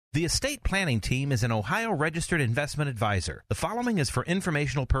The estate planning team is an Ohio registered investment advisor. The following is for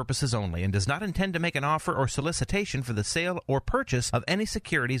informational purposes only and does not intend to make an offer or solicitation for the sale or purchase of any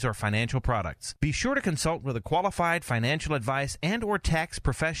securities or financial products. Be sure to consult with a qualified financial advice and or tax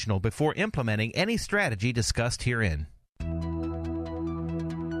professional before implementing any strategy discussed herein.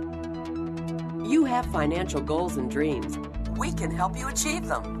 You have financial goals and dreams. We can help you achieve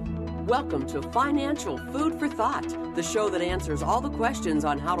them. Welcome to Financial Food for Thought, the show that answers all the questions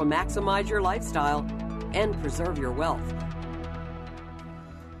on how to maximize your lifestyle and preserve your wealth.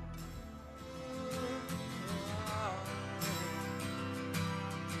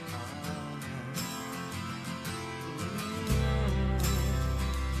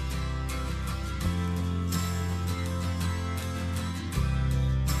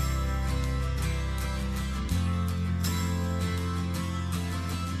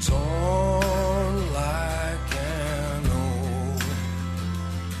 Torn like an old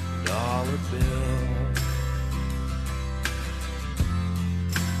dollar bill.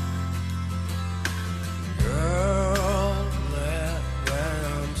 Girl, let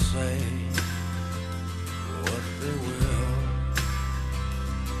them say what they will,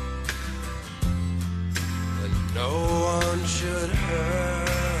 but no one should hurt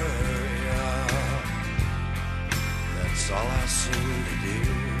ya. That's all I seem to do.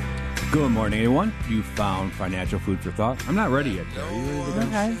 Good morning, everyone. You found Financial Food for Thought. I'm not ready yet, though. Are you ready to go?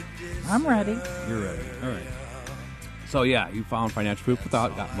 Okay. I'm ready. You're ready. All right. So, yeah, you found Financial Food for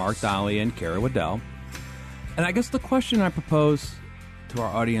Thought. Got Mark Donnelly and Carrie Waddell. And I guess the question I propose to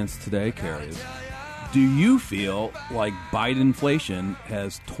our audience today, Carrie, is do you feel like Biden inflation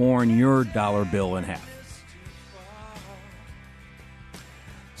has torn your dollar bill in half?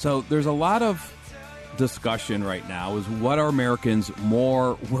 So there's a lot of discussion right now is what are Americans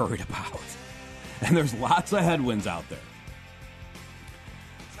more worried about? And there's lots of headwinds out there.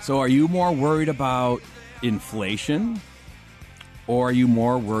 So are you more worried about inflation or are you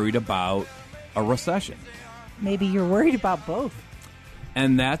more worried about a recession? Maybe you're worried about both.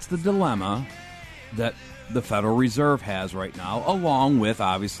 And that's the dilemma that the Federal Reserve has right now, along with,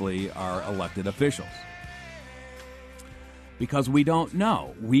 obviously, our elected officials. Because we don't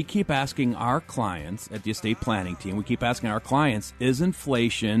know. We keep asking our clients at the estate planning team, we keep asking our clients, is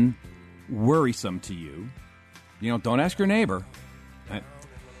inflation worrisome to you? You know, don't ask your neighbor. Right?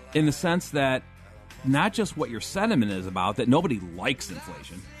 In the sense that not just what your sentiment is about, that nobody likes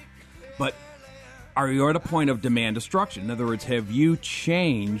inflation, but are you at a point of demand destruction? In other words, have you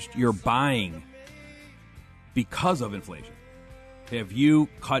changed your buying because of inflation? Have you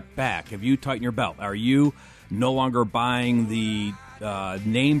cut back? Have you tightened your belt? Are you no longer buying the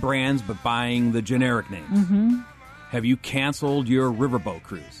name brands, but buying the generic names? Mm-hmm. Have you canceled your riverboat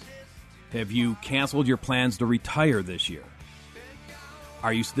cruise? Have you canceled your plans to retire this year?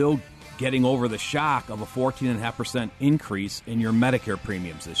 Are you still getting over the shock of a 14.5% increase in your Medicare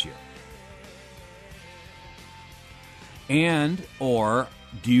premiums this year? And, or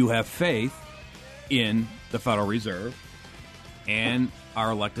do you have faith in the Federal Reserve and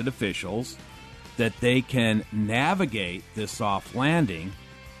our elected officials that they can navigate this soft landing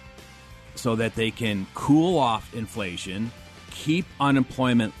so that they can cool off inflation, keep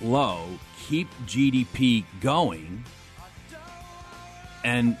unemployment low, keep GDP going,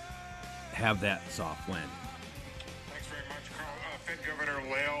 and have that soft landing? Thanks very much, Carl. Fed Governor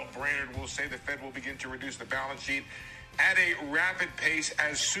Lael Brainard will say the Fed will begin to reduce the balance sheet at a rapid pace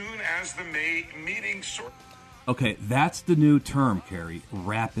as soon as the May meeting starts. Okay, that's the new term, Carrie,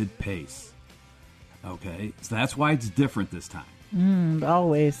 rapid pace. Okay, so that's why it's different this time.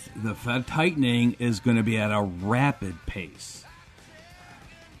 Always. The Fed tightening is going to be at a rapid pace.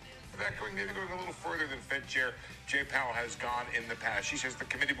 Maybe going a little further than Fed Chair Jay Powell has gone in the past. She says the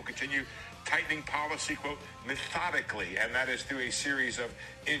committee will continue tightening policy, quote, methodically, and that is through a series of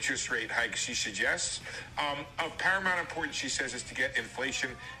interest rate hikes, she suggests. Of paramount importance, she says, is to get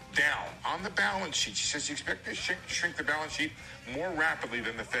inflation down. On the balance sheet, she says you expect to shrink the balance sheet more rapidly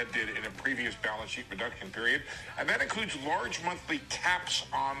than the Fed did in a previous balance sheet reduction period. And that includes large monthly caps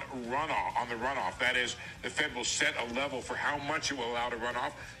on the runoff. That is, the Fed will set a level for how much it will allow to run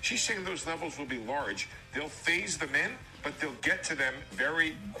off. She's saying those levels will be large. They'll phase them in, but they'll get to them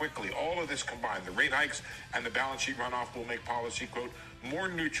very quickly. All of this combined, the rate hikes and the balance sheet runoff, will make policy, quote, more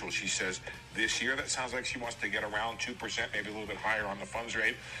neutral, she says, this year. That sounds like she wants to get around 2%, maybe a little bit higher on the funds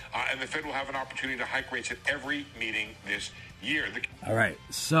rate. And the Fed will have an opportunity to hike rates at every meeting this year. All right,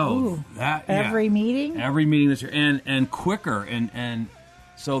 so every meeting this year, and quicker, and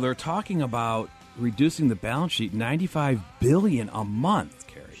so they're talking about reducing the balance sheet $95 billion a month,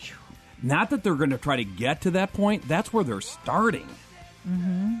 Carrie. Not that they're going to try to get to that point. That's where they're starting.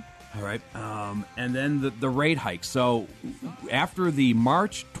 Mm-hmm. All right. And then the rate hike. So after the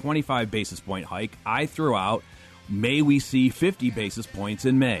March 25 basis point hike, I threw out, may we see 50 basis points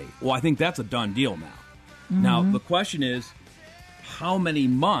in May? Well, I think that's a done deal now. Mm-hmm. Now, the question is, how many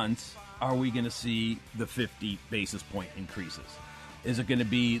months are we going to see the 50 basis point increases? Is it going to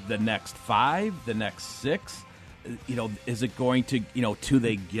be the next 5, the next 6? Is it going to, till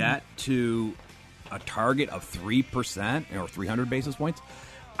they get to a target of 3% or 300 basis points?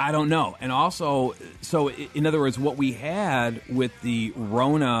 I don't know. And also, so in other words, what we had with the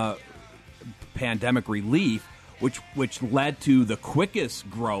Rona pandemic relief, which led to the quickest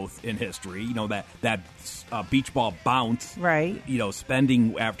growth in history, that beach ball bounce, right?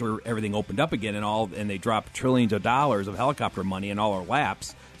 Spending after everything opened up again and they dropped trillions of dollars of helicopter money in all our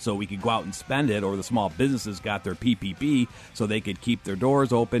laps so we could go out and spend it, or the small businesses got their PPP so they could keep their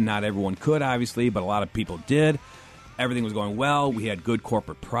doors open. Not everyone could, obviously, but a lot of people did. Everything was going well. We had good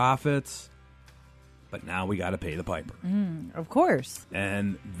corporate profits. But now we got to pay the piper. Of course.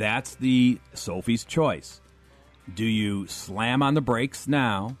 And that's the Sophie's choice. Do you slam on the brakes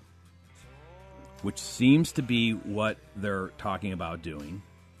now, which seems to be what they're talking about doing,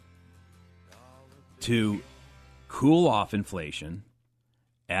 to cool off inflation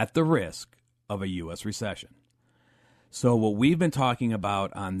at the risk of a U.S. recession? So what we've been talking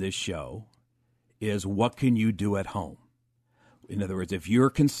about on this show is, what can you do at home? In other words, if you're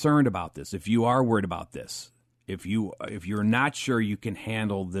concerned about this, if you are worried about this, if you're not sure you can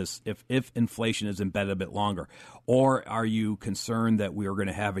handle this, if inflation is embedded a bit longer, or are you concerned that we are going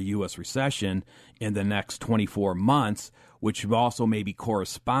to have a U.S. recession in the next 24 months, which also may be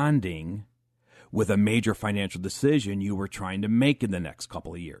corresponding with a major financial decision you were trying to make in the next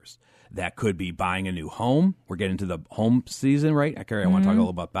couple of years. That could be buying a new home. We're getting to the home season, right? I want to talk a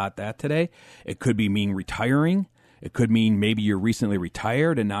little bit about that today. It could mean retiring. It could mean maybe you're recently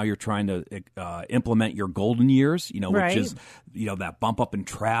retired and now you're trying to implement your golden years, right, which is, that bump up in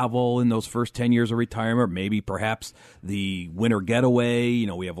travel in those first 10 years of retirement, maybe perhaps the winter getaway.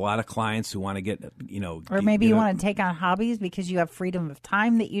 We have a lot of clients who want to get, or maybe you want to take on hobbies because you have freedom of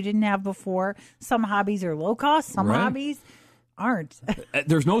time that you didn't have before. Some hobbies are low cost, some hobbies aren't.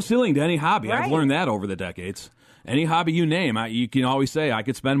 There's no ceiling to any hobby. Right. I've learned that over the decades. Any hobby you name, you can always say, I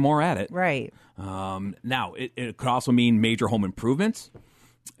could spend more at it. Right. Now, it could also mean major home improvements,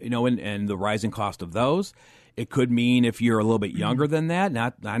 and the rising cost of those. It could mean if you're a little bit younger than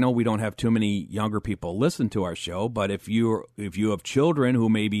that. I know we don't have too many younger people listen to our show, but if you have children who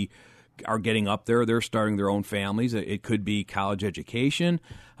maybe are getting up there, they're starting their own families. It could be college education.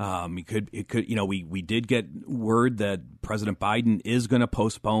 It could. We did get word that President Biden is going to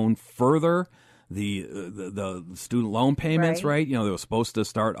postpone further the student loan payments, right? They were supposed to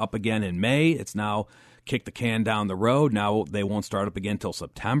start up again in May. It's now kicked the can down the road. Now they won't start up again until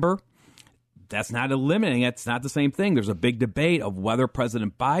September. That's not eliminating it. It's not the same thing. There's a big debate of whether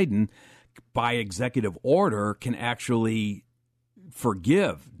President Biden, by executive order, can actually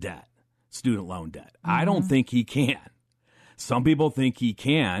forgive debt, student loan debt. I don't think he can. Some people think he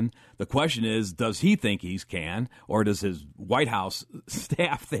can. The question is, does he think he can, or does his White House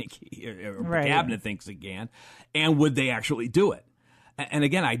staff think cabinet thinks he can? And would they actually do it? And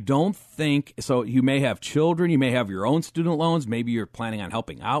again, I don't think so. You may have children, you may have your own student loans. Maybe you're planning on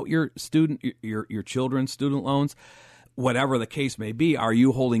helping out your children's student loans. Whatever the case may be, are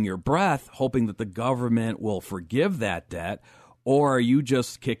you holding your breath, hoping that the government will forgive that debt? Or are you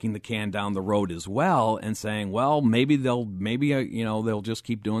just kicking the can down the road as well and saying, well, maybe they'll just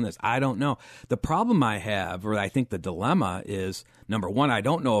keep doing this? I don't know. The problem I have, or I think the dilemma is, number one, I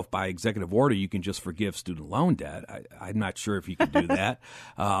don't know if by executive order you can just forgive student loan debt. I'm not sure if you can do that.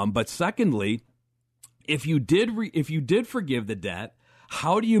 But secondly, if you did forgive the debt,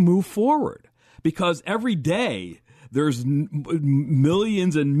 how do you move forward? Because every day there's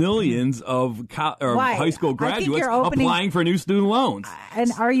millions and millions of high school graduates applying for new student loans.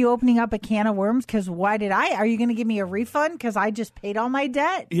 And are you opening up a can of worms? Because are you going to give me a refund because I just paid all my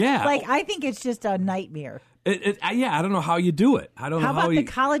debt? Yeah. I think it's just a nightmare. I don't know how you do it. I don't know how about the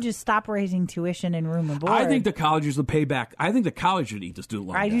colleges stop raising tuition and room and board? I think the colleges will pay back. I think the college should eat the student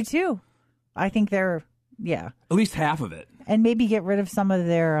loan debt. I do too. I think they're, at least half of it. And maybe get rid of some of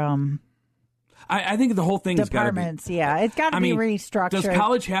their I think the whole thing has got to be... it's got to be restructured. Does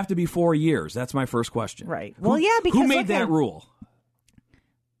college have to be 4 years? That's my first question. Right. Well, because... Who made that rule?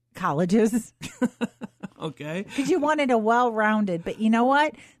 Colleges. Okay. Because you wanted a well-rounded... But you know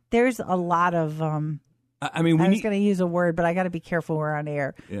what? There's a lot of... I was going to use a word, but I got to be careful we're on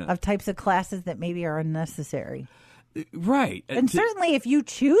air. Yeah. Of types of classes that maybe are unnecessary. Right. And certainly if you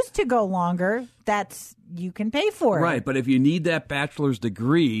choose to go longer, you can pay for it. Right, but if you need that bachelor's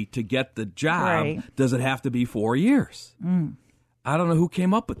degree to get the job, does it have to be 4 years? I don't know who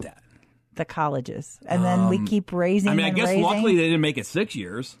came up with that. The colleges. And then we keep raising I guess luckily they didn't make it 6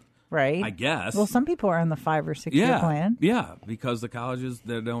 years. Right. I guess. Well, some people are on the 5 or 6 year plan. Yeah, because the colleges,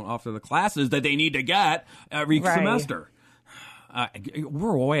 they don't offer the classes that they need to get every semester.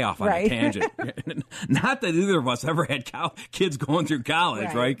 We're way off on a tangent. Not that either of us ever had kids going through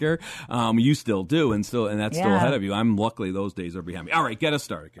college, right, Gary? You still do, and that's still ahead of you. I'm luckily those days are behind me. All right, get us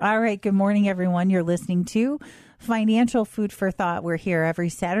started, Gary. All right, good morning, everyone. You're listening to Financial Food for Thought. We're here every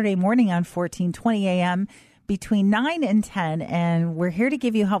Saturday morning on 1420 a.m. between 9 and 10, and we're here to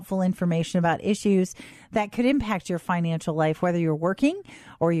give you helpful information about issues that could impact your financial life, whether you're working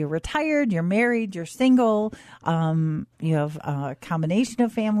or you're retired, you're married, you're single, you have a combination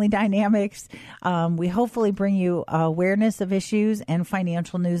of family dynamics. We hopefully bring you awareness of issues and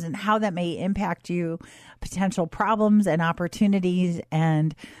financial news and how that may impact you, potential problems and opportunities,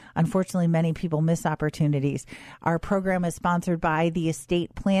 and unfortunately, many people miss opportunities. Our program is sponsored by the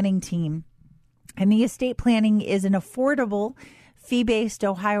Estate Planning Team. And the estate planning is an affordable, fee-based,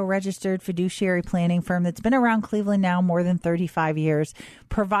 Ohio-registered fiduciary planning firm that's been around Cleveland now more than 35 years,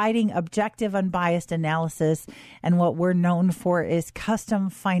 providing objective, unbiased analysis. And what we're known for is custom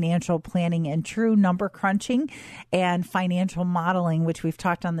financial planning and true number crunching and financial modeling, which we've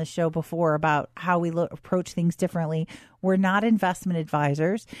talked on the show before about how we approach things differently. We're not investment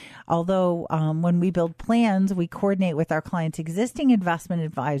advisors, although when we build plans, we coordinate with our clients' existing investment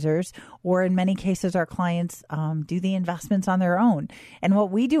advisors, or in many cases, our clients do the investments on their own. And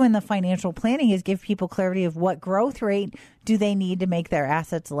what we do in the financial planning is give people clarity of what growth rate do they need to make their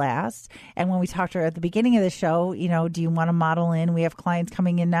assets last. And when we talked at the beginning of the show, do you want to model in? We have clients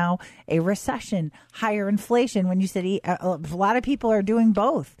coming in now, a recession, higher inflation. When you said a lot of people are doing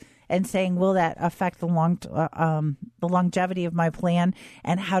both and saying, will that affect the longevity of my plan,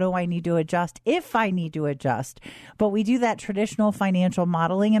 and how do I need to adjust if I need to adjust? But we do that traditional financial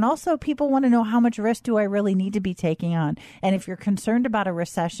modeling, and also people want to know, how much risk do I really need to be taking on? And if you're concerned about a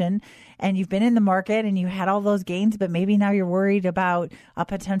recession and you've been in the market and you had all those gains, but maybe now you're worried about a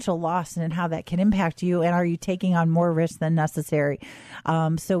potential loss and how that can impact you, and are you taking on more risk than necessary?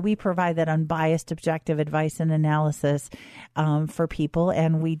 So we provide that unbiased, objective advice and analysis for people,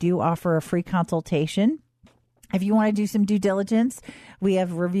 and we do offer a free consultation. If you want to do some due diligence, we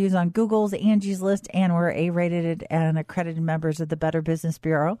have reviews on Google's, Angie's List, and we're A-rated and accredited members of the Better Business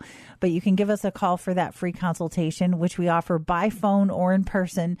Bureau. But you can give us a call for that free consultation, which we offer by phone or in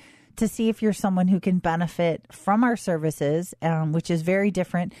person, to see if you're someone who can benefit from our services, which is very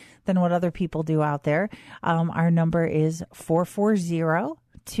different than what other people do out there. Our number is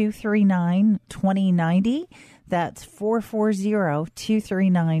 440-239-2090. That's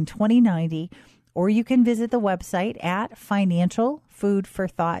 440-239-2090. Or you can visit the website at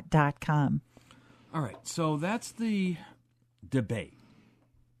financialfoodforthought.com. All right, so that's the debate.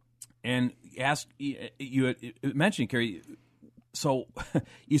 And you mentioned, Carrie, so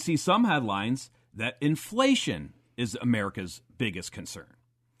you see some headlines that inflation is America's biggest concern.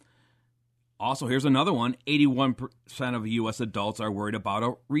 Also, here's another one. 81% of U.S. adults are worried about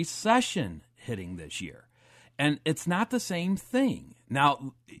a recession hitting this year. And it's not the same thing.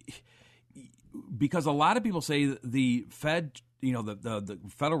 Now, because a lot of people say the Fed, the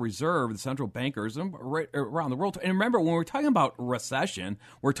Federal Reserve, the central bankers right around the world. And remember, when we're talking about recession,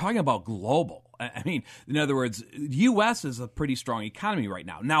 we're talking about global. I mean, in other words, the U.S. is a pretty strong economy right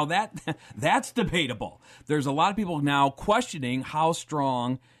now. Now, that's debatable. There's a lot of people now questioning how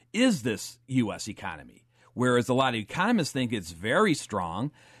strong is this U.S. economy, whereas a lot of economists think it's very strong,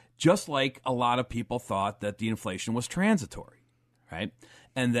 just like a lot of people thought that the inflation was transitory, right?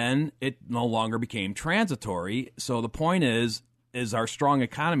 And then it no longer became transitory. So the point is our strong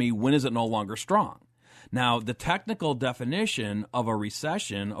economy, when is it no longer strong? Now, the technical definition of a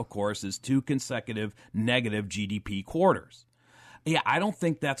recession, of course, is 2 consecutive negative GDP quarters. Yeah, I don't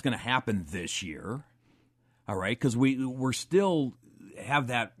think that's going to happen this year, all right, because we're still have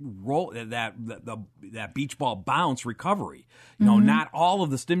that roll, that beach ball bounce recovery. Not all of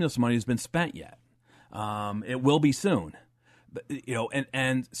the stimulus money has been spent yet. It will be soon.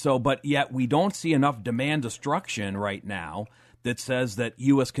 But yet we don't see enough demand destruction right now that says that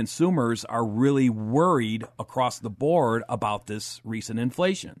U.S. consumers are really worried across the board about this recent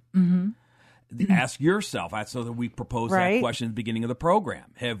inflation. Mm-hmm. Ask yourself. So that we proposed that question at the beginning of the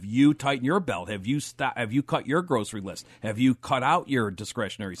program. Have you tightened your belt? Have you cut your grocery list? Have you cut out your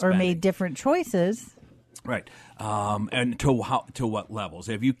discretionary spending? Or made different choices? Right. And to what levels?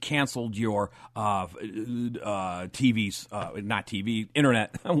 Have you canceled your TVs, not TV,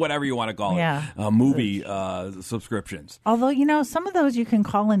 internet, whatever you want to call it, movie subscriptions? Although, some of those you can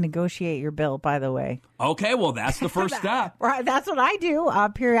call and negotiate your bill, by the way. Okay, well, that's the first step. Right, that's what I do.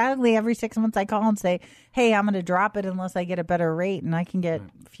 Periodically, every 6 months, I call and say, hey, I'm going to drop it unless I get a better rate, and I can get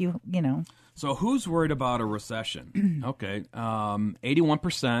a few, So who's worried about a recession? Okay,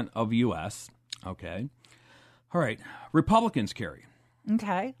 81% of U.S., okay. All right. Republicans carry.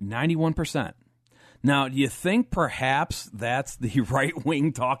 Okay. 91%. Now, do you think perhaps that's the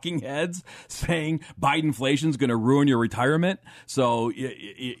right-wing talking heads saying Biden-inflation is going to ruin your retirement? So,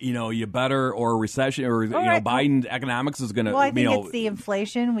 you better, or a recession, or, Biden economics is going to, Well, I think it's the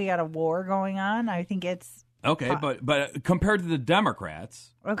inflation. We got a war going on. I think it's... Okay, but compared to the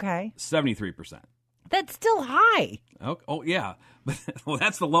Democrats... Okay. 73%. That's still high. Okay. Oh, yeah. Well,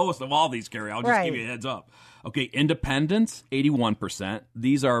 that's the lowest of all these, Carrie. I'll just give you a heads up. Okay, independents, 81%.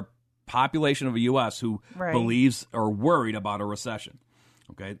 These are population of the U.S. who believes or worried about a recession.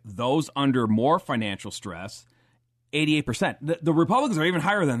 Okay, those under more financial stress, 88%. The Republicans are even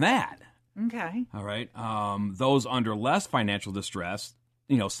higher than that. Okay. All right. Those under less financial distress,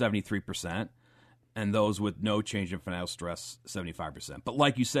 73%. And those with no change in financial stress, 75%. But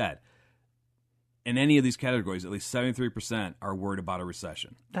like you said, in any of these categories, at least 73% are worried about a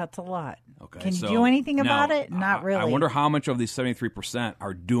recession. That's a lot. Okay, Can you do anything about it? Not really. I wonder how much of these 73%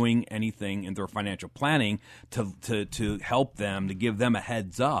 are doing anything in their financial planning to help them, to give them a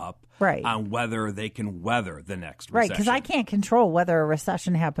heads up on whether they can weather the next recession. Right, because I can't control whether a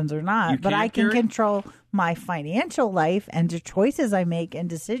recession happens or not, but I can control my financial life and the choices I make and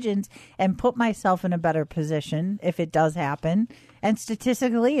decisions and put myself in a better position if it does happen. And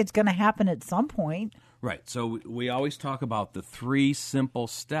statistically, it's going to happen at some point. Right. So we always talk about the 3 simple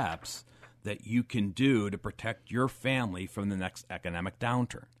steps that you can do to protect your family from the next economic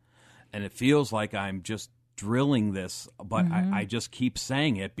downturn. And it feels like I'm just drilling this, but I just keep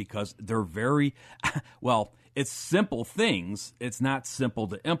saying it because they're very, well, it's simple things. It's not simple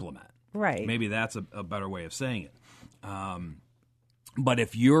to implement. Right. Maybe that's a better way of saying it. But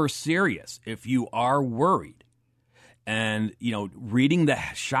if you're serious, if you are worried, and, reading the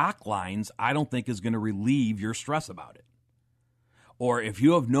shock lines, I don't think is going to relieve your stress about it. Or if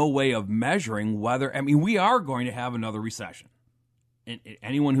you have no way of measuring whether, we are going to have another recession. And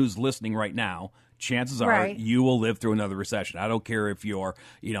anyone who's listening right now, chances are you will live through another recession. I don't care if you're,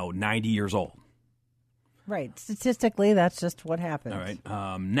 90 years old. Right. Statistically, that's just what happens. All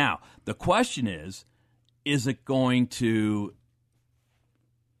right. Now, the question is it going to...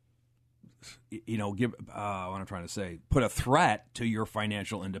 give what I'm trying to say, put a threat to your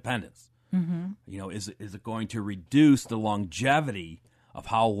financial independence. Mm-hmm. Is it going to reduce the longevity of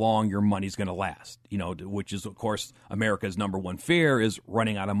how long your money's going to last? Which is, of course, America's number one fear is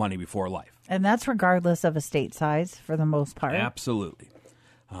running out of money before life. And that's regardless of estate size for the most part. Absolutely.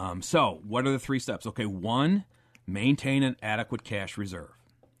 So what are the 3 steps? Okay, 1, maintain an adequate cash reserve.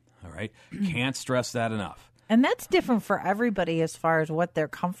 All right. Can't stress that enough. And that's different for everybody as far as what their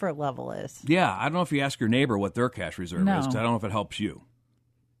comfort level is. Yeah, I don't know if you ask your neighbor what their cash reserve is, because I don't know if it helps you.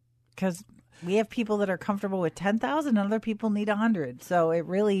 Because we have people that are comfortable with 10,000, and other people need 100. So it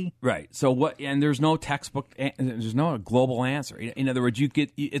really So what? And there's no textbook. There's no global answer. In other words, you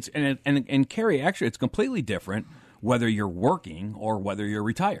get it's and Carrie, actually, it's completely different whether you're working or whether you're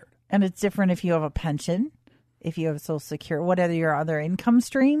retired. And it's different if you have a pension, if you have Social Security, what are your other income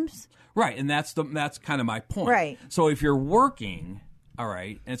streams? Right, and that's kind of my point. Right. So if you're working, all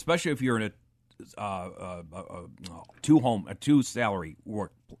right, and especially if you're in a two salary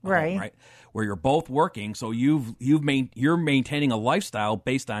work, right, where you're both working, so you're maintaining a lifestyle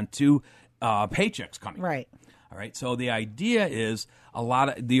based on 2 paychecks coming. Right. All right. So the idea is a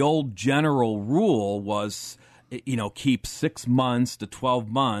lot of the old general rule was, keep 6 months to 12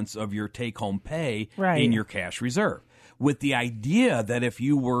 months of your take-home pay in your cash reserve, with the idea that if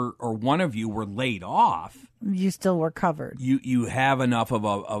you were, or one of you were laid off, you still were covered. You have enough of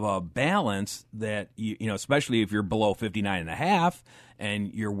a balance that especially if you're below 59.5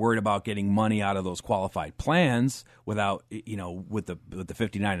 and you're worried about getting money out of those qualified plans without with the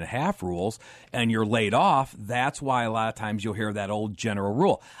 59.5 rules, and you're laid off. That's why a lot of times you'll hear that old general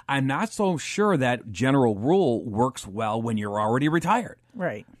rule. I'm not so sure that general rule works well when you're already retired.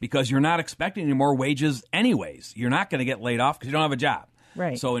 Right. Because you're not expecting any more wages anyways. You're not going to get laid off because you don't have a job.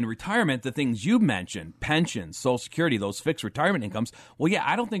 Right. So in retirement, the things you mentioned, pensions, Social Security, those fixed retirement incomes, well, yeah,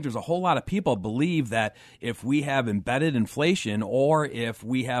 I don't think there's a whole lot of people believe that if we have embedded inflation or if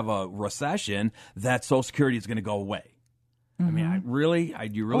we have a recession, that Social Security is going to go away. I mean, do you really?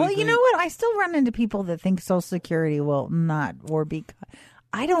 Well, think? you know what? I still run into people that think Social Security will not or be cut.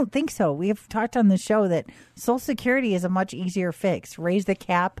 I don't think so. We have talked on the show that Social Security is a much easier fix. Raise the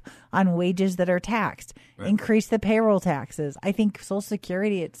cap on wages that are taxed. Right. Increase the payroll taxes. I think Social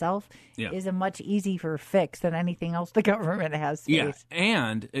Security itself is a much easier fix than anything else the government has faced. Yeah,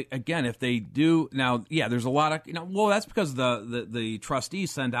 and again, if they do now, there's a lot of that's because the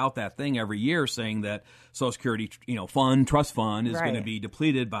trustees send out that thing every year saying that Social Security trust fund is going to be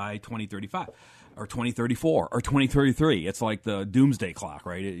depleted by 2035. Or 2034 or 2033. It's like the doomsday clock,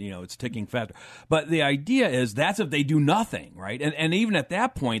 right? It's ticking faster. But the idea is that's if they do nothing, right? And even at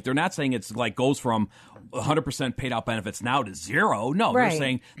that point, they're not saying it's like goes from 100% paid out benefits now to zero. No, they're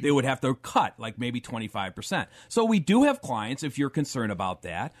saying they would have to cut like maybe 25%. So we do have clients, if you're concerned about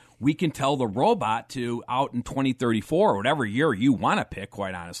that, we can tell the robot to out in 2034 or whatever year you want to pick,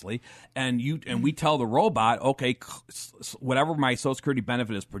 quite honestly, and we tell the robot, okay, whatever my Social Security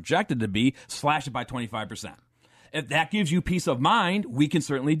benefit is projected to be, slash it by 25%. If that gives you peace of mind, we can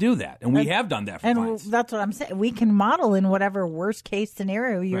certainly do that, and we have done that for clients. And that's what I'm saying. We can model in whatever worst case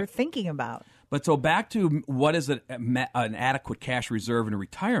scenario you're thinking about. But so back to what is an adequate cash reserve in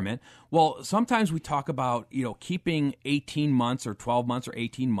retirement? Well, sometimes we talk about, keeping 18 months or 12 months or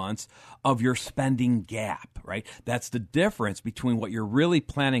 18 months of your spending gap, right? That's the difference between what you're really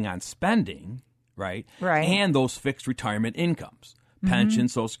planning on spending, right? And those fixed retirement incomes. Pension,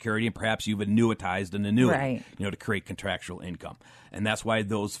 Social Security, and perhaps you've annuitized an annuity, to create contractual income. And that's why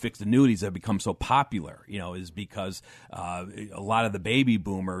those fixed annuities have become so popular, is because a lot of the baby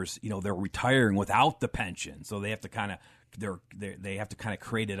boomers, they're retiring without the pension. So they have to kind of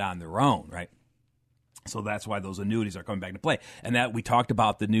create it on their own, right? So that's why those annuities are coming back into play. And that we talked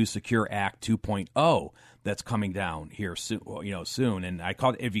about the new Secure Act 2.0 that's coming down here soon. And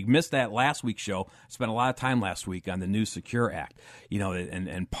if you missed that last week's show, I spent a lot of time last week on the new Secure Act.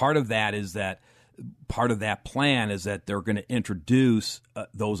 And part of that is that part of that plan is that they're going to introduce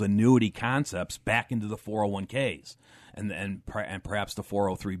those annuity concepts back into the 401ks. And perhaps the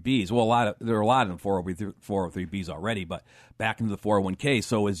 403bs. Well, there are a lot of 403bs already, but back into the 401k.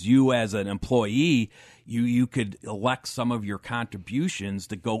 So as an employee, you could elect some of your contributions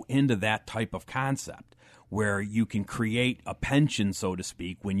to go into that type of concept where you can create a pension, so to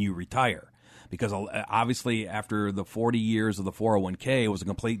speak, when you retire. Because obviously, after the 40 years of the 401k, it was a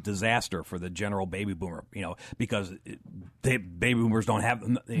complete disaster for the general baby boomer. Because baby boomers don't have,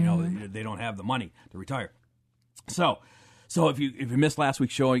 they don't have the money to retire. So if you missed last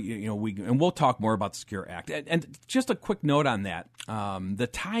week's show, we'll talk more about the Secure Act. And just a quick note on that, the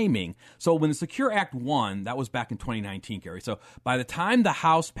timing. So when the Secure Act won, that was back in 2019, Gary. So by the time the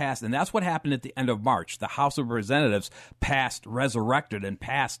House passed, and that's what happened at the end of March, the House of Representatives resurrected and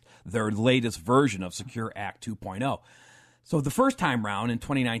passed their latest version of Secure Act 2.0. So the first time round in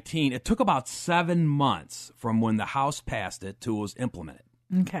 2019, it took about 7 months from when the House passed it to it was implemented.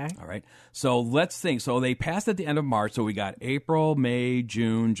 Okay. All right. So let's think. So they passed at the end of March. So we got April, May,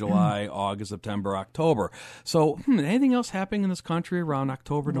 June, July, August, September, October. So anything else happening in this country around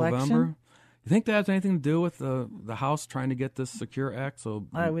October, November? You think that has anything to do with the House trying to get this Secure Act? So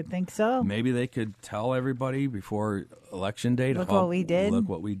I would think so. Maybe they could tell everybody before Election Day. Look what we did. Look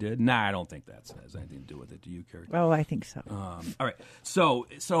what we did. Nah, I don't think that has anything to do with it. Do you, Carrie? Oh, I think so. All right. So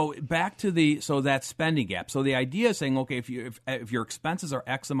back to that spending gap. So the idea is saying, okay, if your expenses are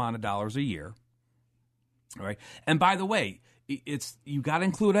X amount of dollars a year, all right. And by the way, you got to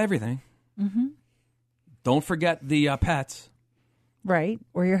include everything. Mm-hmm. Don't forget the pets. Right.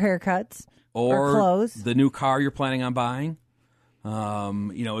 Or your haircuts. Or clothes. The new car you're planning on buying,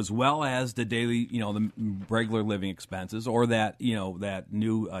 as well as the daily, the regular living expenses, or that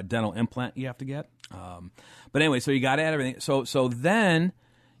new dental implant you have to get. But anyway, so you got to add everything. So then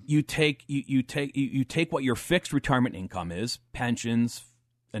you take what your fixed retirement income is, pensions,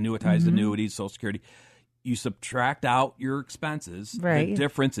 annuitized annuities, Social Security. You subtract out your expenses. Right. The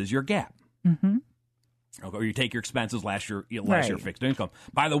difference is your gap. Mm-hmm. Or you take your expenses less your fixed income.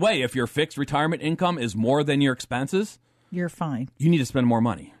 By the way, if your fixed retirement income is more than your expenses, you're fine. You need to spend more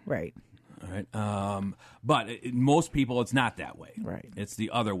money. Right. All right. But most people, it's not that way. Right. It's the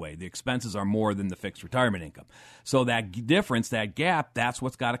other way. The expenses are more than the fixed retirement income. So that difference, that gap, that's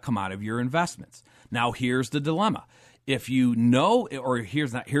what's got to come out of your investments. Now, here's the dilemma. If you know, or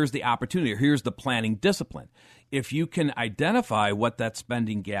here's the opportunity, or here's the planning discipline. If you can identify what that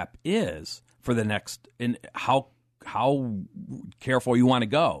spending gap is for the next, and how careful you want to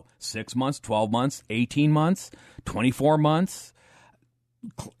go, 6 months, 12 months, 18 months, 24 months.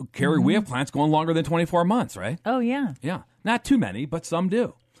 Carrie, we have clients going longer than 24 months, right? Oh, yeah. Yeah. Not too many, but some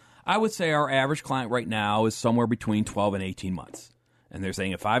do. I would say our average client right now is somewhere between 12 and 18 months. And they're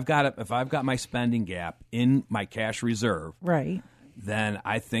saying if I've got my spending gap in my cash reserve, right, then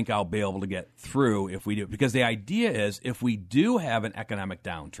I think I'll be able to get through if we do. Because the idea is if we do have an economic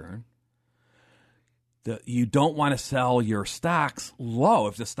downturn, you don't want to sell your stocks low.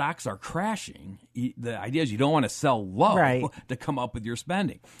 If the stocks are crashing, the idea is you don't want to sell low right. to come up with your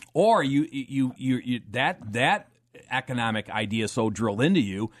spending. Or that economic idea so drilled into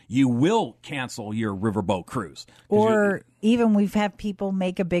you, you will cancel your riverboat cruise. Or even we've had people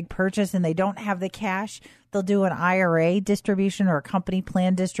make a big purchase and they don't have the cash. They'll do an IRA distribution or a company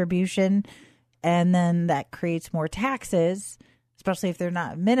plan distribution, and then that creates more taxes, especially if they're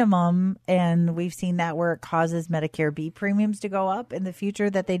not minimum. And we've seen that where it causes Medicare B premiums to go up in the future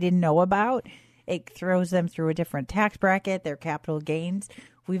that they didn't know about. It throws them through a different tax bracket, their capital gains.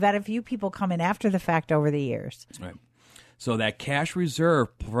 We've had a few people come in after the fact over the years. Right. So that cash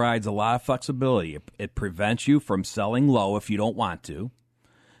reserve provides a lot of flexibility. It prevents you from selling low if you don't want to.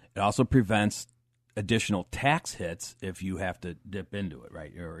 It also prevents additional tax hits if you have to dip into it,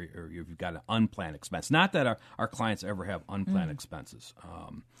 right? Or if you've got an unplanned expense. Not that our clients ever have unplanned expenses.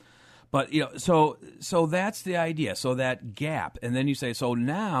 But, so that's the idea. So that gap. And then you say, so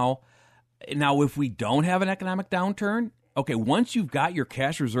now if we don't have an economic downturn, okay, once you've got your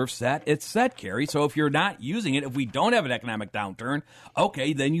cash reserve set, it's set, Carrie. So if you're not using it, if we don't have an economic downturn,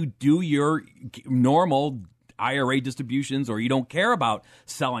 okay, then you do your normal IRA distributions, or you don't care about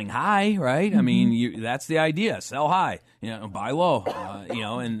selling high, right? Mm-hmm. I mean, that's the idea: sell high, buy low,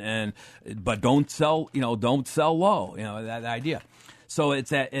 but don't sell low. That idea. So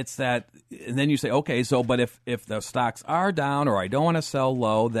it's that, and then you say, okay, so but if the stocks are down or I don't want to sell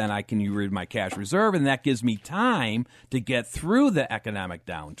low, then I can use my cash reserve, and that gives me time to get through the economic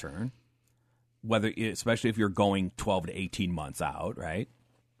downturn, especially if you're going 12 to 18 months out, right?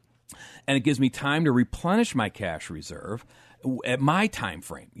 And it gives me time to replenish my cash reserve at my time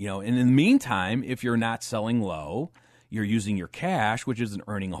frame, and in the meantime, if you're not selling low, you're using your cash, which isn't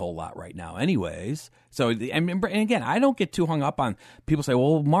earning a whole lot right now anyways. So, and again, I don't get too hung up on people say,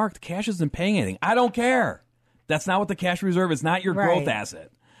 well, Mark, the cash isn't paying anything. I don't care. That's not what the cash reserve is. It's not your growth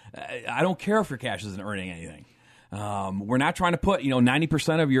asset. I don't care if your cash isn't earning anything. We're not trying to put,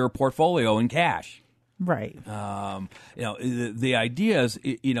 90% of your portfolio in cash. Right. The idea is,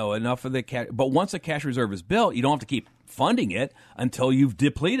 enough of the cash. But once a cash reserve is built, you don't have to keep funding it until you've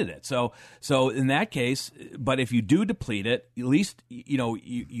depleted it. So in that case, but if you do deplete it, at least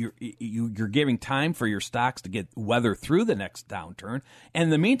you're giving time for your stocks to weather through the next downturn. And in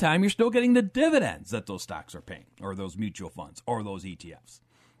the meantime, you're still getting the dividends that those stocks are paying, or those mutual funds, or those ETFs.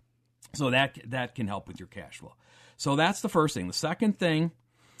 So that can help with your cash flow. So that's the first thing. The second thing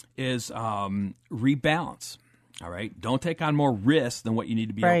is rebalance. All right, don't take on more risk than what you need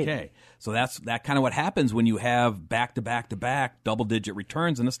to be okay. So that's kind of what happens when you have back to back double-digit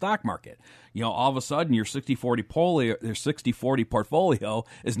returns in the stock market. All of a sudden your 60-40 portfolio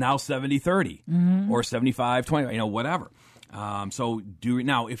is now 70-30 or 75-20, whatever. So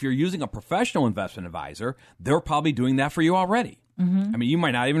now if you're using a professional investment advisor, they're probably doing that for you already. I mean, you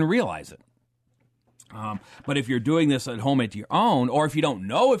might not even realize it. But if you're doing this at home at your own, or if you don't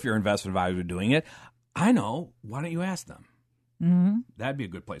know if your investment advisor is doing it, I know. Why don't you ask them? Mm-hmm. That'd be a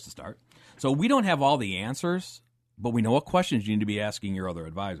good place to start. So we don't have all the answers, but we know what questions you need to be asking your other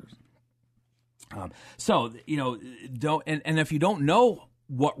advisors. Don't, and if you don't know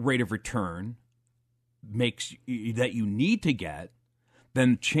what rate of return that you need to get,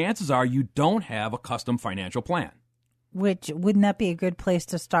 then chances are you don't have a custom financial plan. Which, wouldn't that be a good place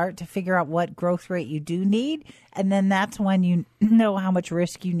to start to figure out what growth rate you do need? And then that's when you know how much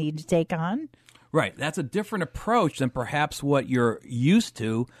risk you need to take on. Right. That's a different approach than perhaps what you're used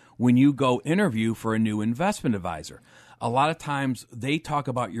to when you go interview for a new investment advisor. A lot of times they talk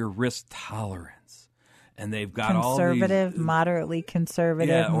about your risk tolerance. And they've got conservative, all these, moderately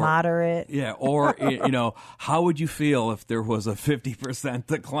conservative, moderate. Yeah, or, how would you feel if there was a 50%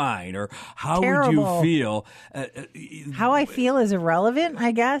 decline? Or how would you feel? How I feel is irrelevant,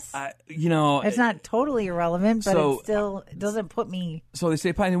 I guess. It's not totally irrelevant, but it still doesn't put me. So they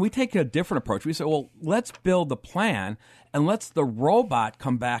say, we take a different approach. We say, well, let's build the plan and let's the robot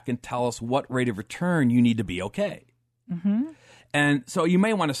come back and tell us what rate of return you need to be okay. Mm-hmm. And so you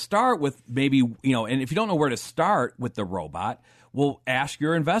may want to start with maybe, and if you don't know where to start with the robot, we'll ask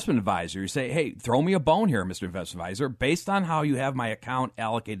your investment advisor. You say, hey, throw me a bone here, Mr. Investment Advisor. Based on how you have my account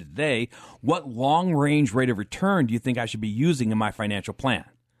allocated today, what long-range rate of return do you think I should be using in my financial plan?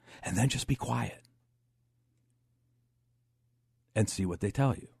 And then just be quiet and see what they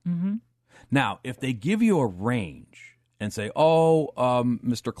tell you. Mm-hmm. Now, if they give you a range and say,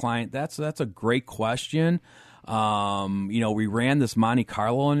 Mr. Client, that's a great question. We ran this Monte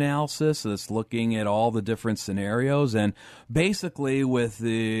Carlo analysis that's looking at all the different scenarios, and basically with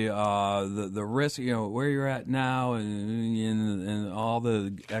the risk, where you're at now and all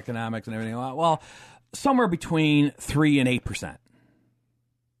the economics and everything. Well, somewhere between 3 and 8%.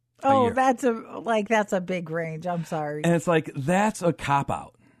 Oh, that's a big range. I'm sorry. And it's like that's a cop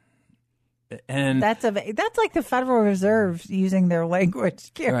out. And that's like the Federal Reserve using their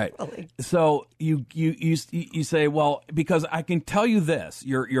language carefully. Right. So you say, well, because I can tell you this,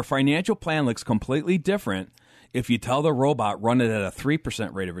 your financial plan looks completely different if you tell the robot run it at a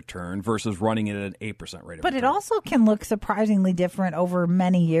 3% rate of return versus running it at an 8% rate of return. But it also can look surprisingly different over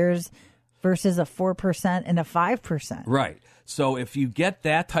many years versus a 4% and a 5%. Right. So if you get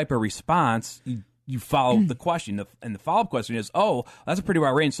that type of response, you follow the question, and the follow-up question is, that's a pretty wide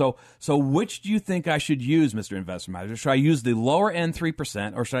range. So which do you think I should use, Mr. Investment Manager? Should I use the lower end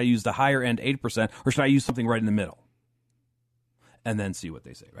 3%, or should I use the higher end 8%, or should I use something right in the middle? And then see what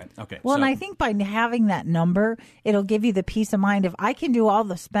they say, right? Okay. Well, and I think by having that number, it'll give you the peace of mind. If I can do all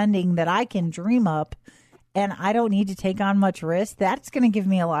the spending that I can dream up, and I don't need to take on much risk, that's going to give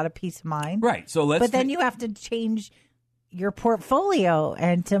me a lot of peace of mind. Right. So But then you have to change your portfolio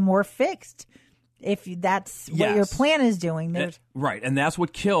and to more fixed. If that's what your plan is doing. Right. And that's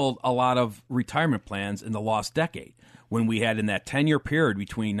what killed a lot of retirement plans in the lost decade. When we had in that 10-year period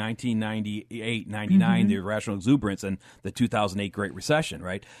between 1998, 99, the irrational exuberance, and the 2008 Great Recession,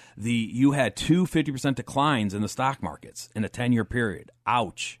 right? You had 50% declines in the stock markets in a 10-year period.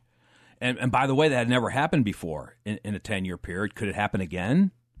 Ouch. And by the way, that had never happened before in a 10-year period. Could it happen again?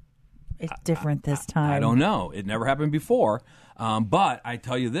 It's different this time. I don't know. It never happened before. But I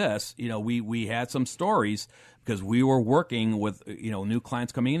tell you this, we had some stories because we were working with, new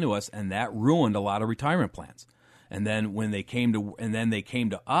clients coming into us, and that ruined a lot of retirement plans. And then when they came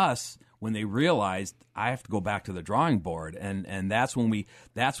to us, when they realized I have to go back to the drawing board, and that's where we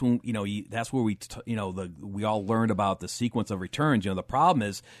all learned about the sequence of returns. The problem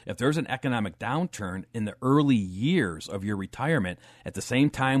is if there's an economic downturn in the early years of your retirement, at the same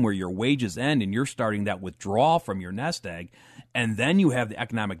time where your wages end and you're starting that withdrawal from your nest egg, and then you have the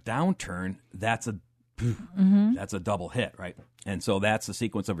economic downturn, that's a double hit, right? And so that's the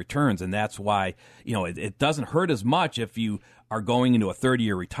sequence of returns, and that's why it doesn't hurt as much if you are going into a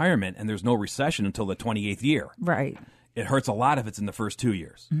 30-year retirement and there's no recession until the 28th year. Right. It hurts a lot if it's in the first 2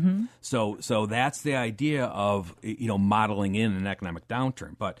 years. So that's the idea of modeling in an economic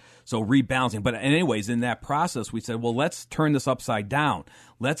downturn. But so rebalancing. But anyways, in that process, we said, well, let's turn this upside down.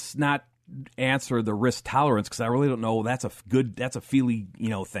 Let's not answer the risk tolerance because I really don't know. That's a feely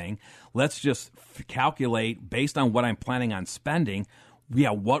thing. Let's just calculate based on what I'm planning on spending.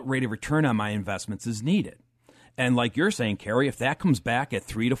 What rate of return on my investments is needed. And like you're saying, Carrie, if that comes back at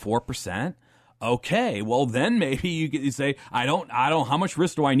 3 to 4%, okay, well then maybe you say, I don't. How much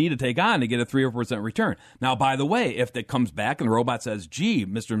risk do I need to take on to get a 3 or 4% return? Now, by the way, if it comes back and the robot says, "Gee,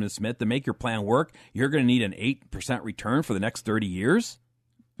 Mr. and Ms. Smith, to make your plan work, you're going to need an 8% return for the next 30 years."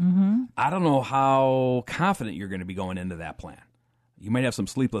 I don't know how confident you're going to be going into that plan. You might have some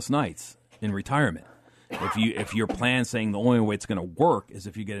sleepless nights in retirement if your plan's saying the only way it's going to work is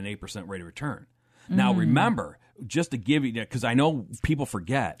if you get an 8% rate of return. Now, remember, just to give you, because I know people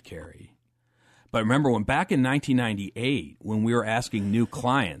forget, Carrie, but remember when back in 1998, when we were asking new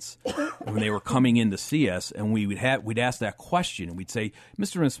clients, when they were coming in to see us, and we'd ask that question, and we'd say,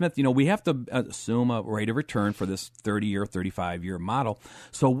 Mr. and Smith, we have to assume a rate of return for this 30-year, 35-year model.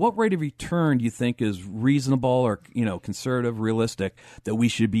 So what rate of return do you think is reasonable or, conservative, realistic that we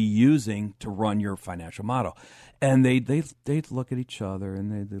should be using to run your financial model? And they'd look at each other, and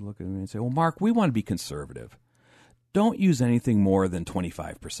they'd look at me and say, well, Mark, we want to be conservative. Don't use anything more than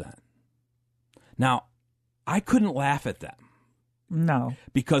 25%. Now, I couldn't laugh at them. No.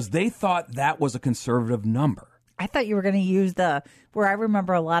 Because they thought that was a conservative number. I thought you were going to use where I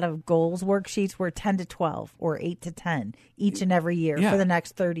remember a lot of goals worksheets were 10 to 12 or 8 to 10 each and every year for the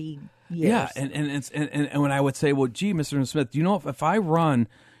next 30 years. Yeah, and when I would say, well, gee, Mr. Smith, do you know if I run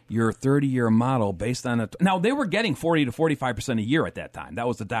your 30-year model based on now they were getting 40 to 45% a year at that time. That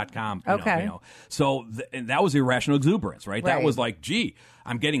was the .com. So that was irrational exuberance, right? That was like, gee,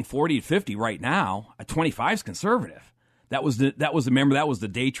 I'm getting 40 to 50 right now. A 25 is conservative. That was the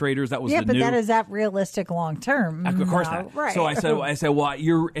day traders. That was is that realistic long term? Of course not. Right. So I said, well,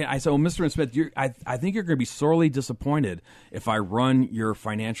 Mr. Smith, I think you're going to be sorely disappointed if I run your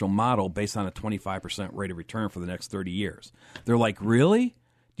financial model based on a 25% rate of return for the next 30 years. They're like, really?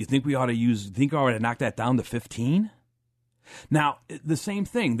 Do you think we ought to knock that down to 15? Now, the same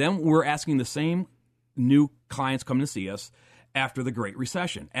thing. Then we're asking the same new clients coming to see us after the Great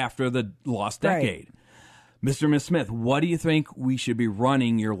Recession, after the lost decade. Right. Mr. and Ms. Smith, what do you think we should be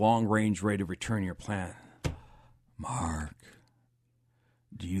running your long-range rate of return your plan? Mark,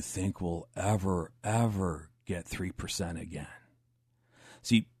 do you think we'll ever get 3% again?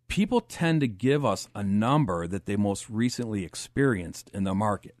 See, people tend to give us a number that they most recently experienced in the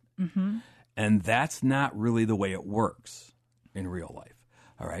market. Mm-hmm. And that's not really the way it works in real life.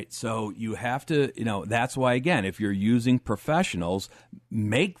 All right. So you have to, that's why, again, if you're using professionals,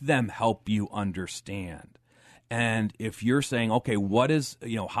 make them help you understand. And if you're saying, okay, what is,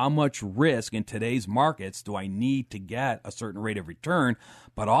 how much risk in today's markets do I need to get a certain rate of return?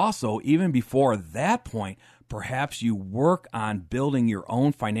 But also, even before that point, perhaps you work on building your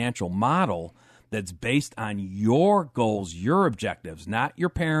own financial model that's based on your goals, your objectives, not your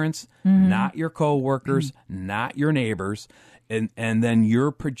parents, not your coworkers, not your neighbors. And then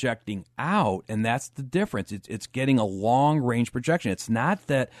you're projecting out, and that's the difference. It's getting a long-range projection. It's not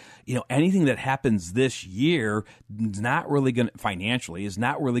that, anything that happens this year is not really going to, financially, is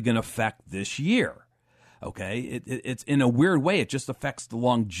not really going to affect this year. Okay? It's in a weird way, it just affects the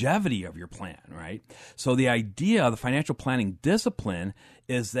longevity of your plan, right? So the idea of the financial planning discipline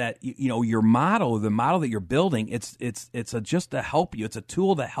is that, your model, the model that you're building, it's just to help you. It's a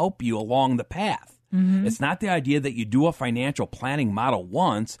tool to help you along the path. Mm-hmm. It's not the idea that you do a financial planning model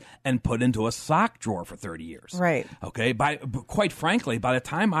once and put into a sock drawer for 30 years. Right. Okay. Quite frankly, by the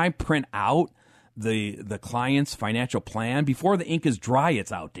time I print out the client's financial plan, before the ink is dry,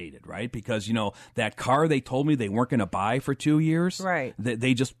 it's outdated, right? Because, that car they told me they weren't going to buy for 2 years. Right.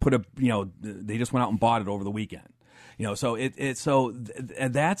 They just they just went out and bought it over the weekend. So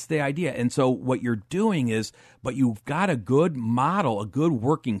that's the idea. And so what you're doing is, but you've got a good model, a good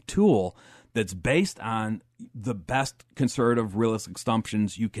working tool that's based on the best conservative, realistic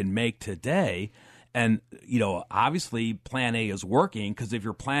assumptions you can make today. And, obviously Plan A is working, because if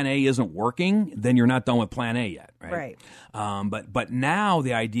your Plan A isn't working, then you're not done with Plan A yet, right? Right. But now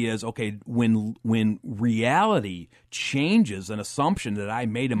the idea is, okay, when reality changes an assumption that I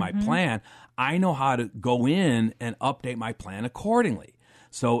made in my plan, I know how to go in and update my plan accordingly.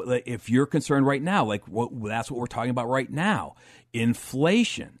 So if you're concerned right now, that's what we're talking about right now,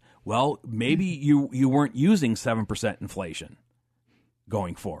 inflation. Well, maybe you weren't using 7% inflation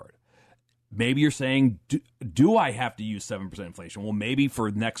going forward. Maybe you're saying, do I have to use 7% inflation? Well, maybe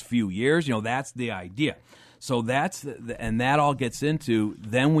for the next few years, that's the idea. So and that all gets into,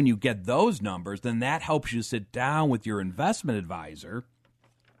 then when you get those numbers, then that helps you sit down with your investment advisor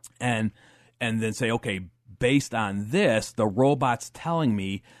and then say, okay, based on this, the robot's telling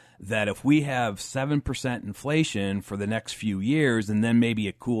me that if we have 7% inflation for the next few years, and then maybe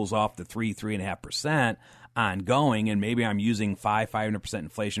it cools off to 3.5% ongoing, and maybe I'm using 500%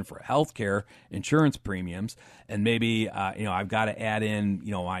 inflation for healthcare insurance premiums, and maybe I've got to add in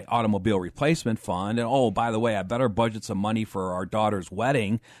my automobile replacement fund, and oh, by the way, I better budget some money for our daughter's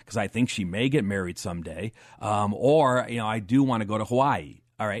wedding because I think she may get married someday, or I do want to go to Hawaii.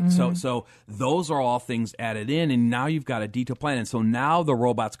 All right, so those are all things added in, and now you've got a detailed plan. And so now the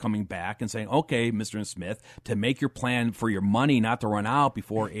robot's coming back and saying, okay, Mr. and Smith, to make your plan for your money not to run out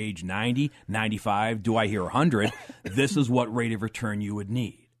before age 90, 95, do I hear 100, this is what rate of return you would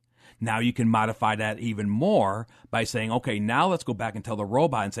need. Now you can modify that even more by saying, okay, now let's go back and tell the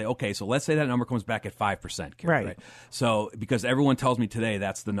robot and say, okay, so let's say that number comes back at 5%. Carrie, right? So because everyone tells me today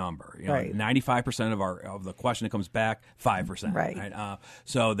that's the number. Right. 95% of the question that comes back, 5%. Right.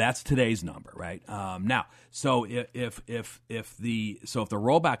 So that's today's number, right? Now, so if the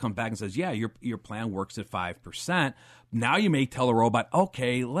robot comes back and says, yeah, your plan works at 5%, now you may tell the robot,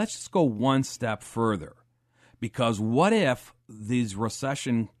 okay, let's just go one step further, because what if these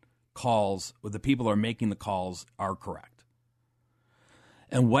recession calls, the people who are making the calls, are correct?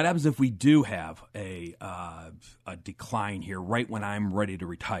 And what happens if we do have a decline here right when I'm ready to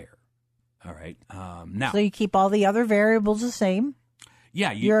retire? All right. Now, so you keep all the other variables the same.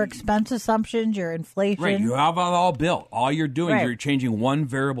 Yeah. Your expense assumptions, your inflation. Right. You have it all built. All you're doing is you're changing one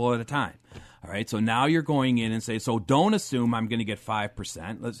variable at a time. All right. So now you're going in and say, so don't assume I'm going to get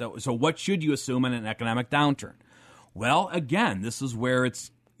 5%. So what should you assume in an economic downturn? Well, again, this is where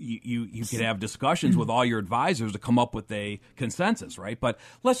it's, you could have discussions with all your advisors to come up with a consensus, right? But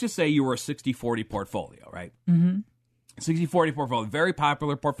let's just say you were a 60-40 portfolio, right? Mm-hmm. 60-40 portfolio, very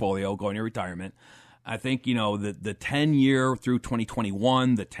popular portfolio going to retirement. I think, the 10-year through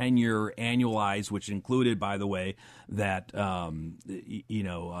 2021, the 10-year annualized, which included, by the way, that,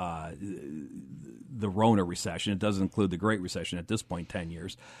 the Rona recession. It doesn't include the Great Recession at this point, 10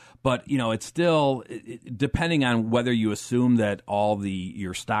 years. But, it's still, depending on whether you assume that all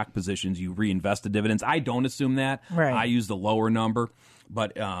your stock positions, you reinvest the dividends. I don't assume that. Right. I use the lower number.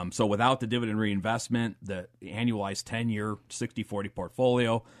 But so without the dividend reinvestment, the annualized 10-year 60-40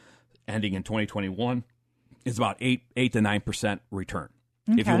 portfolio ending in 2021 is about 8 to 9% return.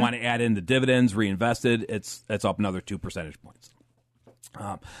 Okay. If you want to add in the dividends reinvested, it's up another 2 percentage points.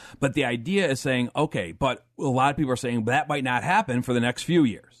 But the idea is saying, okay, but a lot of people are saying that might not happen for the next few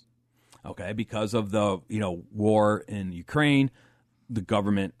years, okay, because of the war in Ukraine, the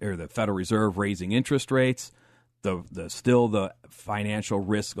government or the Federal Reserve raising interest rates, the financial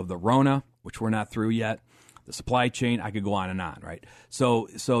risk of the Rona, which we're not through yet. The supply chain, I could go on and on, right? So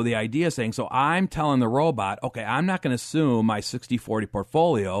the idea is saying, so I'm telling the robot, okay, I'm not going to assume my 60-40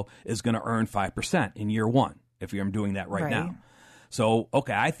 portfolio is going to earn 5% in year one if I'm doing that right now. So,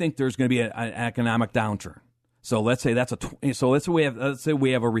 okay, I think there's going to be an economic downturn. So let's say let's say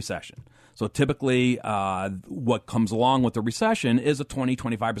we have a recession. So typically, what comes along with the recession is a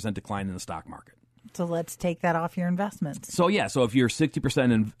 20-25% decline in the stock market. So let's take that off your investments. So so if you're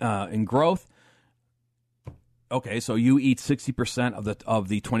 60% in growth. Okay, so you eat 60% of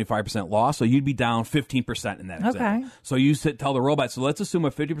the 25% loss, so you'd be down 15% in that example. Okay. So tell the robot, so let's assume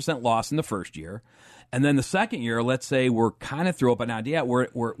a 50% loss in the first year, and then the second year, let's say we're kind of through it, but not yet. We're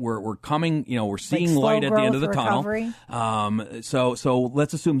coming, we're seeing light at the end of the recovery tunnel. So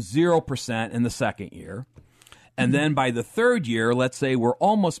let's assume 0% in the second year, and then by the third year, let's say we're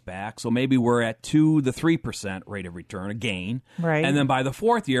almost back, so maybe we're at 2 to 3% rate of return, a gain, right? And then by the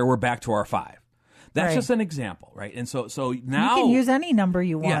fourth year, we're back to our 5. That's just an example, right? And so now you can use any number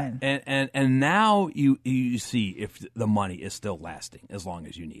you want. Yeah, and now you see if the money is still lasting as long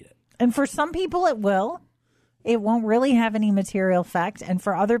as you need it. And for some people, it will. It won't really have any material effect. And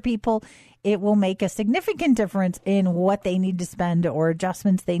for other people, it will make a significant difference in what they need to spend or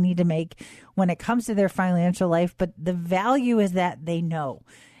adjustments they need to make when it comes to their financial life. But the value is that they know.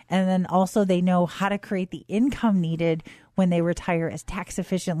 And then also they know how to create the income needed when they retire as tax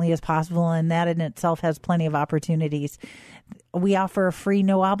efficiently as possible. And that in itself has plenty of opportunities. We offer a free,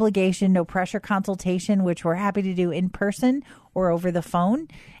 no obligation, no pressure consultation, which we're happy to do in person or over the phone.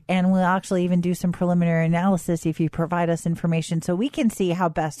 And we'll actually even do some preliminary analysis if you provide us information so we can see how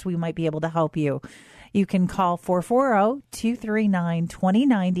best we might be able to help you. You can call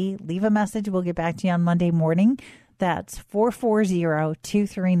 440-239-2090. Leave a message. We'll get back to you on Monday morning. That's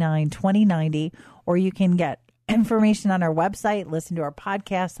 440-239-2090. Or you can get information on our website, listen to our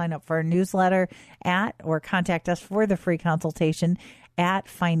podcast, sign up for our newsletter or contact us for the free consultation at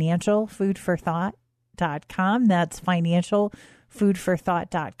financialfoodforthought.com. That's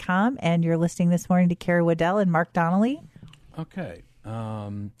financialfoodforthought.com. And you're listening this morning to Carrie Waddell and Mark Donnelly. Okay.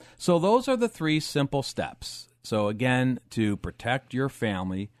 So those are the 3 simple steps. So again, to protect your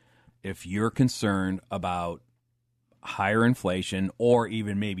family, if you're concerned about higher inflation or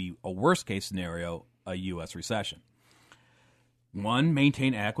even maybe a worst case scenario, a U.S. recession. 1,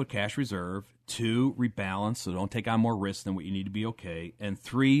 maintain adequate cash reserve. 2, rebalance, so don't take on more risk than what you need to be okay. And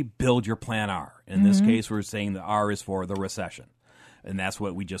 3, build your plan R. In this case, we're saying the R is for the recession. And that's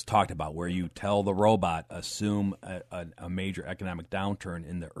what we just talked about, where you tell the robot, assume a major economic downturn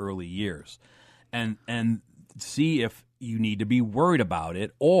in the early years. And see if you need to be worried about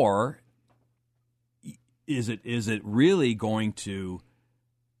it, or is it really going to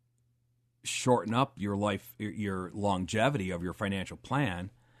shorten up your life, your longevity of your financial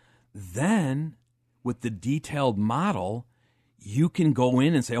plan? Then with the detailed model, you can go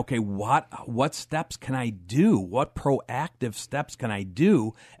in and say, okay, what steps can I do? What proactive steps can I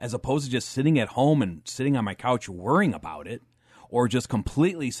do, as opposed to just sitting at home and sitting on my couch worrying about it, or just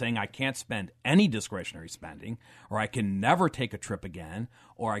completely saying I can't spend any discretionary spending, or I can never take a trip again,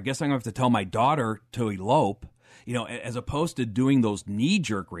 or I guess I'm going to have to tell my daughter to elope. As opposed to doing those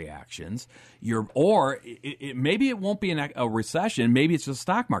knee-jerk reactions, maybe it won't be a recession. Maybe it's just a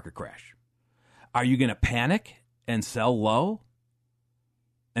stock market crash. Are you going to panic and sell low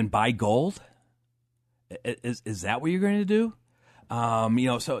and buy gold? Is that what you're going to do?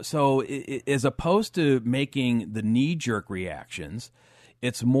 So as opposed to making the knee-jerk reactions,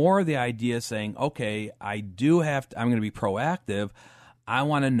 it's more the idea saying, okay, I'm going to be proactive. I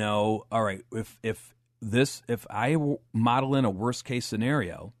want to know, all right, if I model in a worst case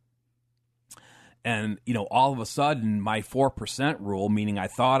scenario And, all of a sudden my 4% rule, meaning I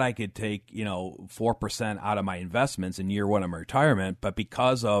thought I could take, 4% out of my investments in year one of my retirement, but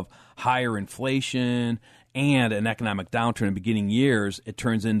because of higher inflation and an economic downturn in beginning years, it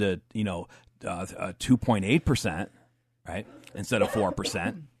turns into, 2.8%, right? Instead of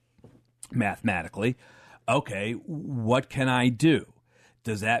 4% mathematically. Okay, what can I do?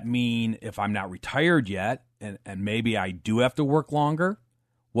 Does that mean if I'm not retired yet and maybe I do have to work longer?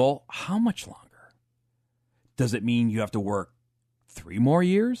 Well, how much longer? Does it mean you have to work 3 more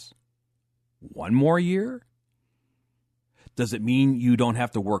years? 1 more year? Does it mean you don't have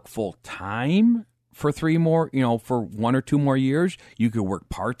to work full time for 3 more, for 1 or 2 more years? You could work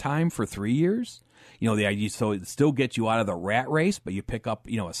part time for 3 years. The idea, so it still gets you out of the rat race, but you pick up,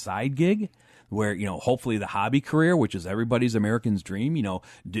 a side gig where, hopefully the hobby career, which is everybody's American's dream.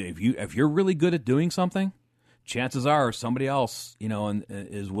 If you're really good at doing something, chances are somebody else,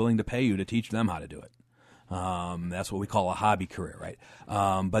 is willing to pay you to teach them how to do it. That's what we call a hobby career, right?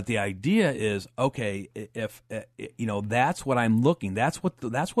 But the idea is, okay, if that's what I'm looking. That's what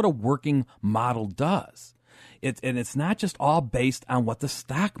a working model does. It's not just all based on what the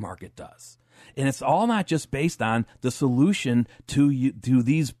stock market does, and it's all not just based on the solution to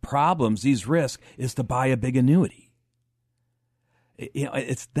these problems, these risks, is to buy a big annuity.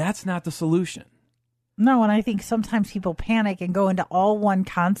 That's not the solution. No, and I think sometimes people panic and go into all one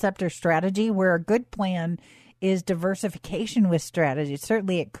concept or strategy, where a good plan is diversification with strategy.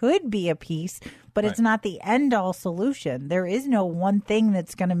 Certainly it could be a piece, but It's not the end-all solution. There is no one thing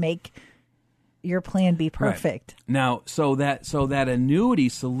that's going to make your plan be perfect. Right. Now, so that annuity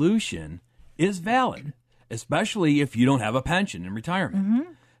solution is valid, especially if you don't have a pension in retirement.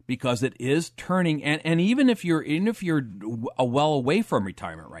 Because it is turning, and even if you're well away from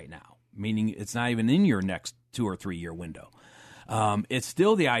retirement right now, meaning it's not even in your next 2 or 3 year window. It's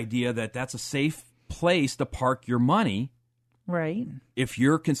still the idea that that's a safe place to park your money, right? If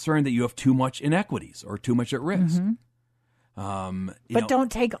you're concerned that you have too much in equities or too much at risk. But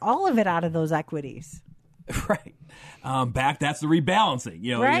don't take all of it out of those equities. Right. That's the rebalancing,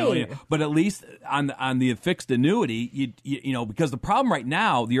 right. But at least on the fixed annuity, because the problem right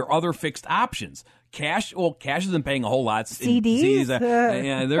now, your other fixed options, cash isn't paying a whole lot. CDs?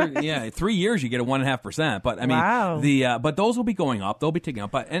 3 years you get a 1.5%. But I mean, wow. But those will be going up. They'll be ticking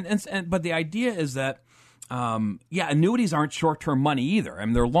up. But but the idea is that, annuities aren't short-term money either. I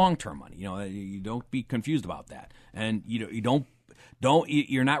mean, they're long-term money. You don't be confused about that. And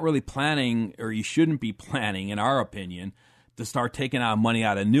you're not really planning, or you shouldn't be planning, in our opinion, to start taking out money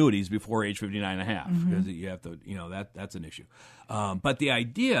out of annuities before age 59 and a half, because you have to, that's an issue. But the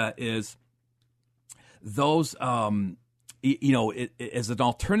idea is those, as an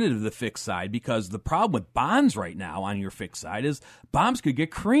alternative to the fixed side, because the problem with bonds right now on your fixed side is bonds could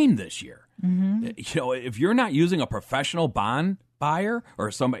get creamed this year. If you're not using a professional bond buyer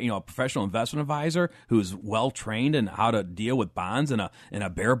or somebody, a professional investment advisor who's well trained in how to deal with bonds in a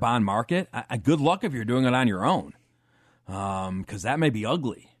bear bond market, good luck if you're doing it on your own, because that may be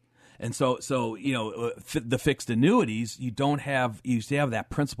ugly. And so the fixed annuities, you still have that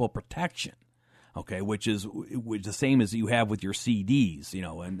principal protection. Okay, which is the same as you have with your CDs,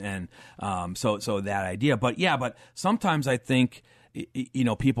 so that idea. But sometimes I think,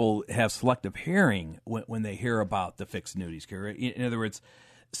 people have selective hearing when they hear about the fixed annuities. In other words,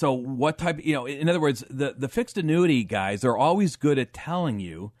 so what type? In other words, the fixed annuity guys, they're always good at telling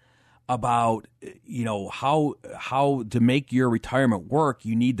you about how to make your retirement work.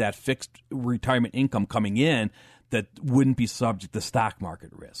 You need that fixed retirement income coming in that wouldn't be subject to stock market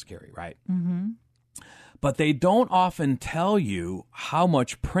risk, Carrie, right? But they don't often tell you how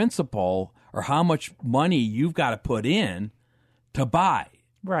much principal or how much money you've got to put in to buy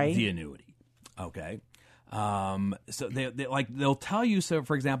the annuity. Okay. So they'll tell you, so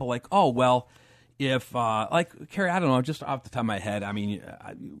for example, like, oh, well, if, Carrie, I don't know, just off the top of my head, I mean,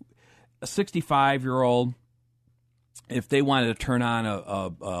 a 65-year-old, if they wanted to turn on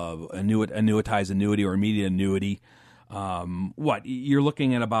a annuitized annuity or immediate annuity, you're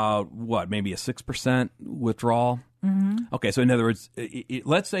looking at about maybe a 6% withdrawal. Okay, so in other words,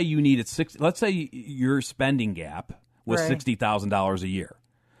 let's say you needed let's say your spending gap was $60,000 a year.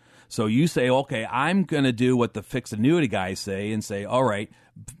 So you say, okay, I'm going to do what the fixed annuity guys say and say, all right,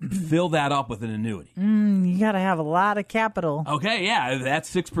 fill that up with an annuity. You got to have a lot of capital. Okay, yeah, if that's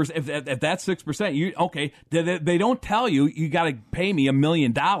 6%. If that's 6%, they don't tell you got to pay me $1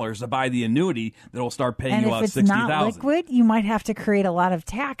 million to buy the annuity that will start paying you out $60,000. And if it's not liquid, you might have to create a lot of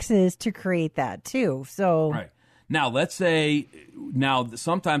taxes to create that too. So right. Now, let's say,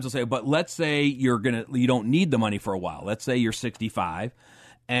 sometimes they'll say, but let's say you don't need the money for a while. Let's say you're 65,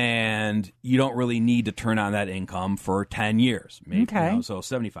 and you don't really need to turn on that income for 10 years. Maybe, Okay. So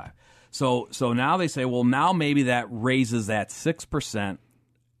 75. So now they say, well, now maybe that raises that 6%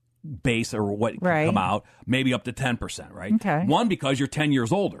 base or what can Right. come out, maybe up to 10%, right? Okay. One, because you're 10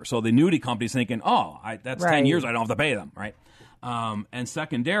 years older. So the annuity company's thinking, that's 10 Right. years, I don't have to pay them, right? And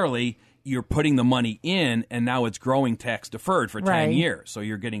secondarily, you're putting the money in, and now it's growing tax deferred for 10 Right. years. So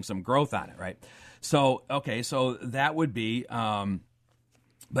you're getting some growth on it, right? So, okay, so that would be...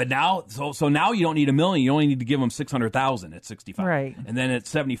 but now, so now you don't need $1 million. You only need to give them $600,000 at 65, Right. And then at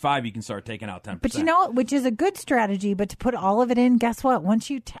 75, you can start taking out 10%. But you know what, which is a good strategy, but to put all of it in, guess what? Once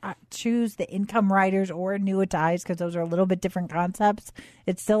you choose the income riders or annuitize, because those are a little bit different concepts,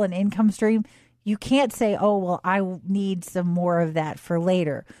 it's still an income stream. You can't say, oh, well, I need some more of that for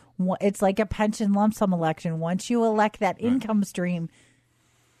later. It's like a pension lump sum election. Once you elect that income stream,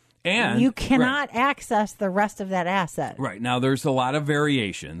 and you cannot access the rest of that asset. Right. Now, there's a lot of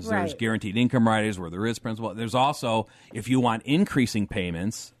variations. There's Right. guaranteed income riders where there is principal. There's also, if you want increasing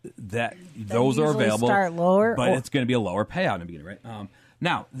payments, those are usually available. start lower, but or- it's going to be a lower payout in the beginning, right?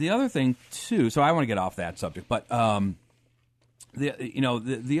 Now, the other thing, too, so I want to get off that subject, but the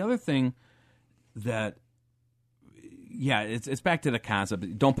other thing that, yeah, it's back to the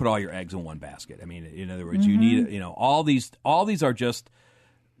concept. Don't put all your eggs in one basket. I mean, in other words, you need, all these are just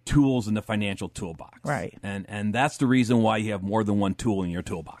tools in the financial toolbox, Right. And that's the reason why you have more than one tool in your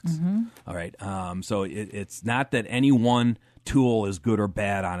toolbox. All right, so it's not that any one tool is good or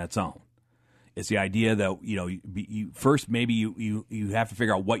bad on its own. It's the idea that you first maybe you have to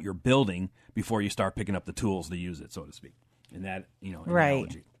figure out what you're building before you start picking up the tools to use it, so to speak. In that Right.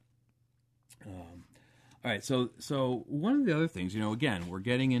 analogy. All right, so one of the other things, again, we're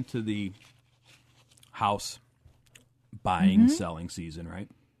getting into the house buying, selling season, right?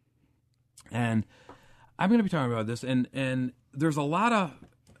 And I'm going to be talking about this, and there's a lot of,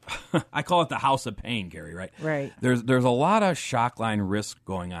 I call it the house of pain, Gary, right? Right. There's a lot of shock line risk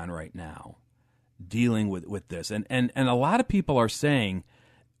going on right now, dealing with this, and a lot of people are saying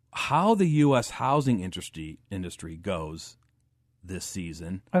how the U.S. housing industry goes this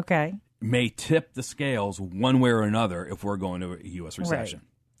season Okay. may tip the scales one way or another if we're going to a U.S. recession.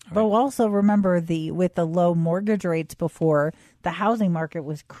 But we'll also remember with the low mortgage rates before, the housing market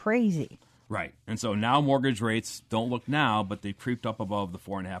was crazy. Right. And so now mortgage rates don't look now, but they've creeped up above the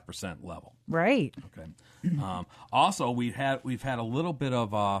 4.5% level. Right. Okay. Also, we've had a little bit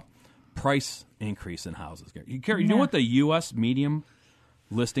of a price increase in houses. You know what the U.S. medium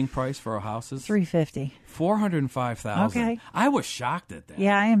listing price for a house is? $350. $405,000. Okay. I was shocked at that.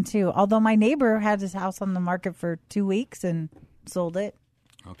 Yeah, I am too. Although my neighbor had his house on the market for 2 weeks and sold it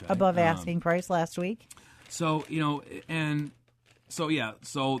Okay. above asking price last week. So,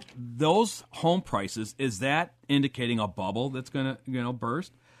 so those home prices, is that indicating a bubble that's going to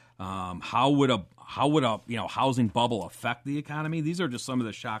burst? How would a housing bubble affect the economy? These are just some of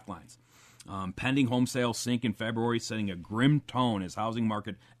the shock lines. Pending home sales sink in February, setting a grim tone as housing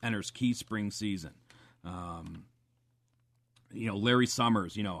market enters key spring season. Larry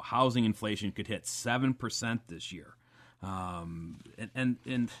Summers, housing inflation could hit 7% this year.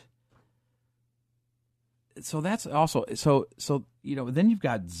 And so that's also then you've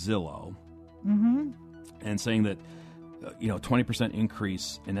got Zillow and saying that 20%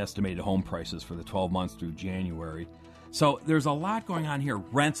 increase in estimated home prices for the 12 months through January. So there's a lot going on here.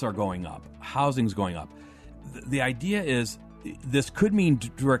 Rents are going up, housing's going up. The idea is this could mean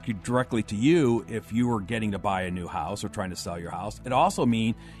directly to you if you were getting to buy a new house or trying to sell your house. It also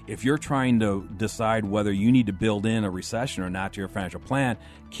mean if you're trying to decide whether you need to build in a recession or not to your financial plan,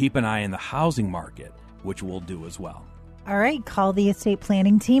 keep an eye on the housing market, which we'll do as well. All right. Call the estate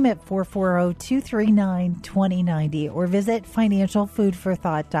planning team at 440-239-2090 or visit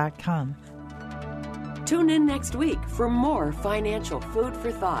financialfoodforthought.com. Tune in next week for more financial food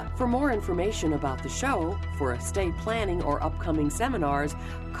for thought. For more information about the show, for estate planning or upcoming seminars,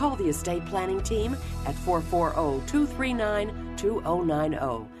 call the estate planning team at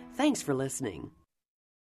 440-239-2090. Thanks for listening.